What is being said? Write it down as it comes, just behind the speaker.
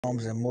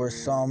Psalms and more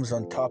Psalms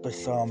on top of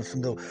Psalms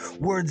from the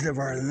words of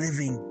our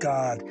living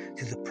God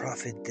to the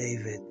prophet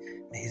David.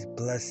 May his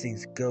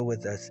blessings go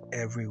with us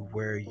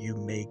everywhere you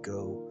may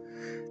go.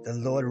 The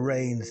Lord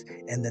reigns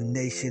and the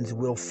nations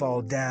will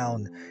fall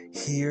down.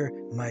 Hear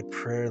my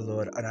prayer,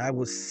 Lord, and I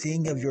will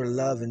sing of your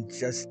love and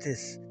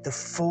justice. The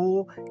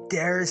fool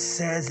dares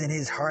says in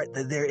his heart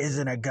that there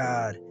isn't a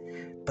God.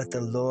 But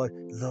the Lord,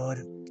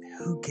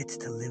 who gets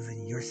to live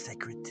in your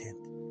sacred tent?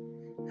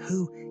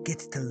 Who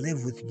gets to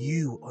live with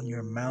you on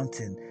your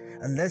mountain?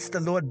 Unless the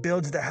Lord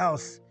builds the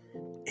house,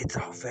 it's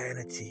all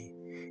vanity.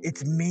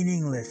 It's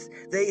meaningless.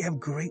 They have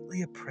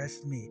greatly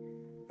oppressed me.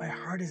 My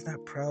heart is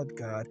not proud,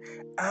 God.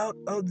 Out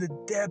of the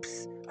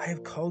depths I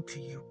have called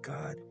to you,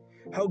 God.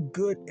 How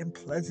good and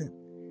pleasant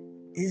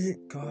is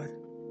it, God,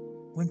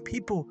 when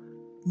people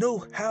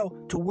know how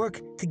to work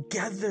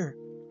together.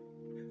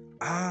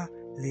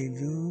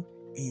 Alleluia.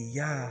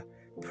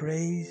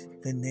 Praise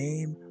the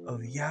name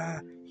of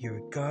Yah, your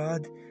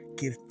God.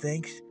 Give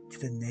thanks to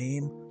the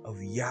name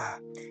of Yah.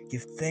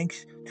 Give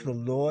thanks to the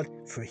Lord,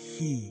 for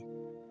he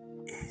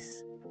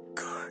is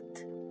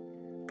good.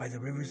 By the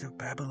rivers of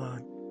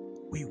Babylon,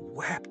 we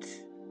wept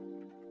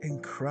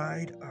and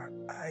cried our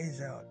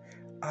eyes out.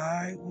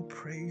 I will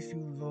praise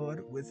you,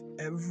 Lord, with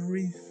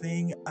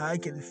everything I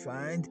can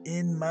find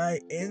in my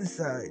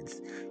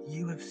insides.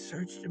 You have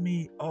searched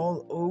me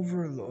all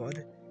over,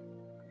 Lord.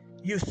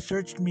 You have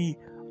searched me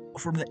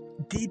from the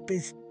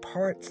deepest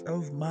parts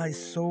of my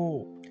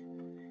soul.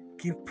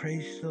 Give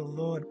praise to the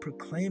Lord.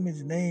 Proclaim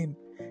his name.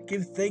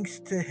 Give thanks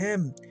to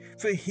him,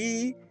 for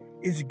he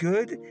is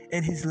good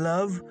and his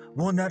love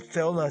will not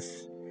fail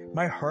us.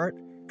 My heart,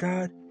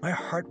 God, my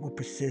heart will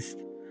persist.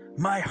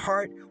 My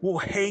heart will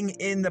hang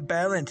in the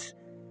balance.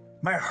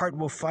 My heart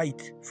will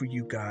fight for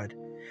you, God.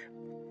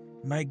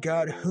 My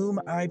God, whom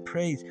I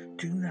praise,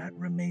 do not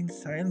remain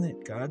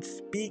silent, God.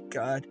 Speak,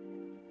 God.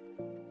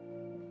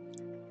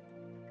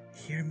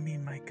 Hear me,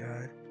 my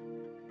God,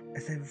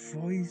 as I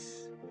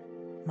voice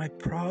my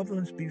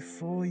problems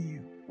before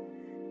you.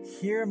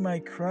 Hear my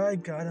cry,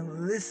 God,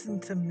 and listen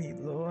to me,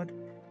 Lord.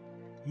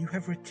 You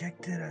have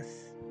rejected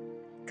us,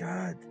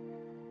 God,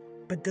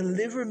 but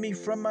deliver me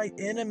from my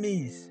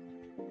enemies.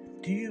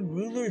 Do you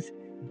rulers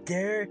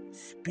dare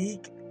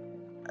speak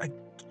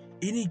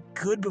any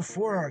good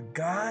before our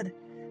God?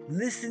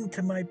 Listen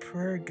to my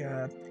prayer,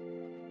 God.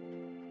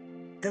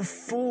 The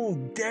fool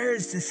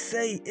dares to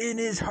say in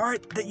his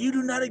heart that you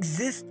do not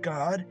exist,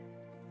 God.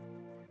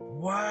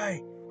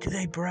 Why do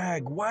they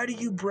brag? Why do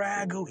you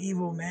brag, O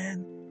evil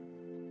man?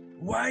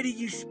 Why do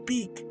you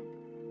speak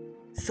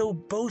so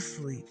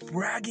boastfully,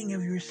 bragging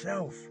of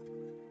yourself?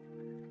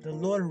 The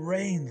Lord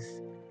reigns.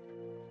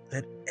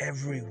 Let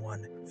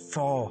everyone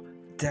fall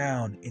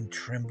down in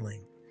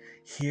trembling.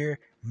 Hear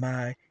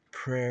my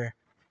prayer,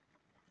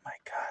 my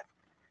God.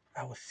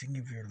 I will sing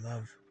of your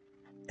love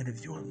and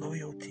of your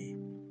loyalty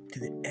to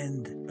the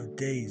end of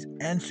days.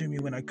 Answer me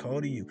when I call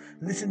to you.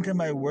 Listen to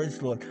my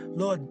words, Lord.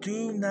 Lord,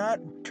 do not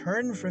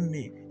turn from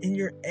me in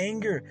your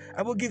anger.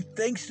 I will give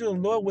thanks to the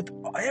Lord with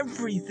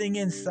everything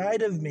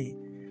inside of me.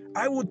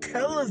 I will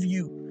tell of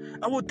you.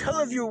 I will tell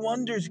of your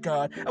wonders,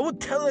 God. I will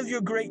tell of your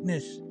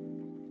greatness.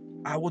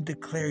 I will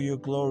declare your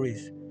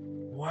glories.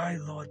 Why,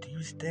 Lord, do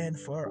you stand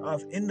far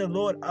off? In the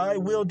Lord I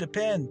will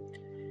depend.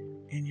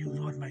 In you,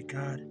 Lord, my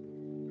God,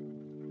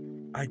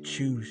 I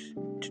choose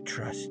to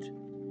trust.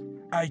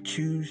 I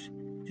choose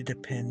to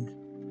depend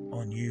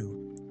on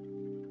you.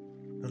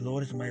 The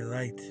Lord is my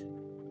light.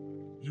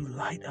 You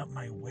light up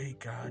my way,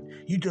 God.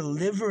 You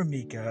deliver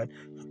me, God.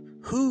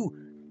 Who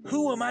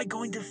am I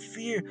going to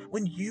fear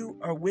when you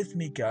are with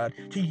me, God?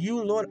 To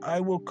you, Lord, I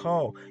will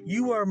call.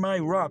 You are my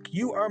rock.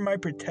 You are my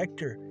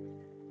protector.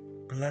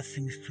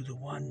 Blessings to the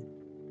one.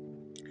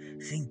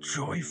 Sing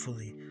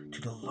joyfully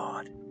to the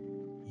Lord,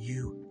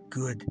 you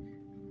good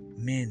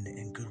men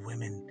and good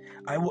women.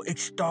 I will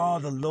extol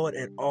the Lord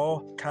at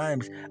all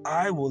times.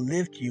 I will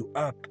lift you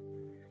up.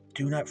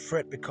 Do not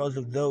fret because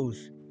of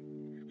those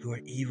who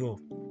are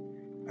evil.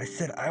 I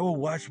said, I will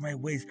watch my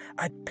ways.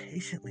 I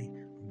patiently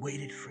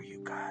waited for you,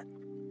 God.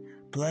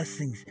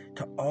 Blessings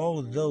to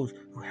all those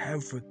who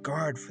have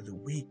regard for the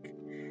weak.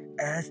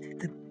 As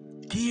the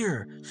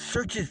deer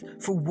searches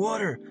for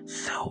water,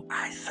 so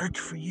I search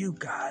for you,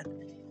 God.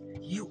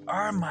 You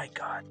are my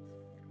God.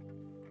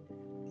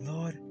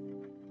 Lord,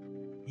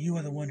 you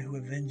are the one who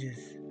avenges.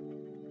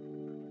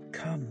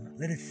 Come,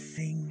 let us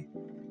sing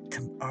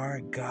to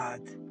our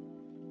God.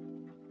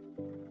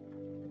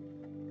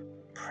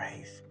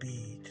 Praise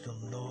be to the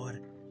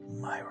Lord,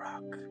 my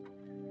rock.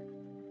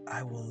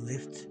 I will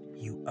lift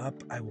you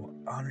up. I will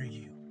honor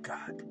you,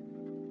 God,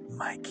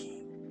 my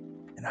King.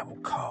 And I will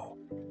call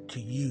to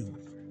you.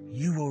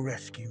 You will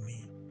rescue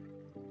me.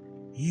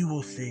 You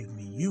will save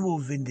me. You will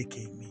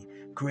vindicate me.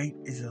 Great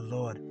is the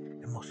Lord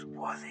and most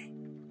worthy.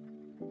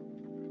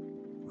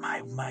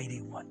 My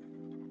mighty one,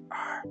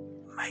 our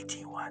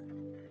mighty one,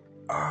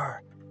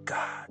 our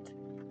God,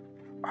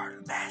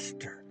 our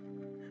Master,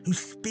 who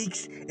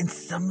speaks and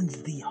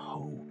summons the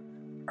whole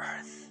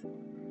earth.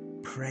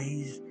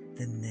 Praise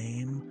the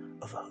name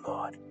of the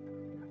Lord.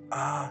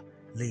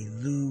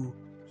 Hallelujah.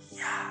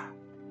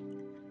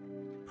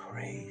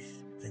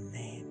 Praise the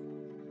name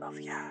of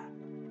Yah.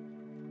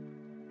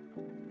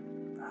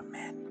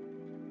 Amen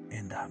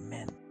and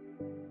amen.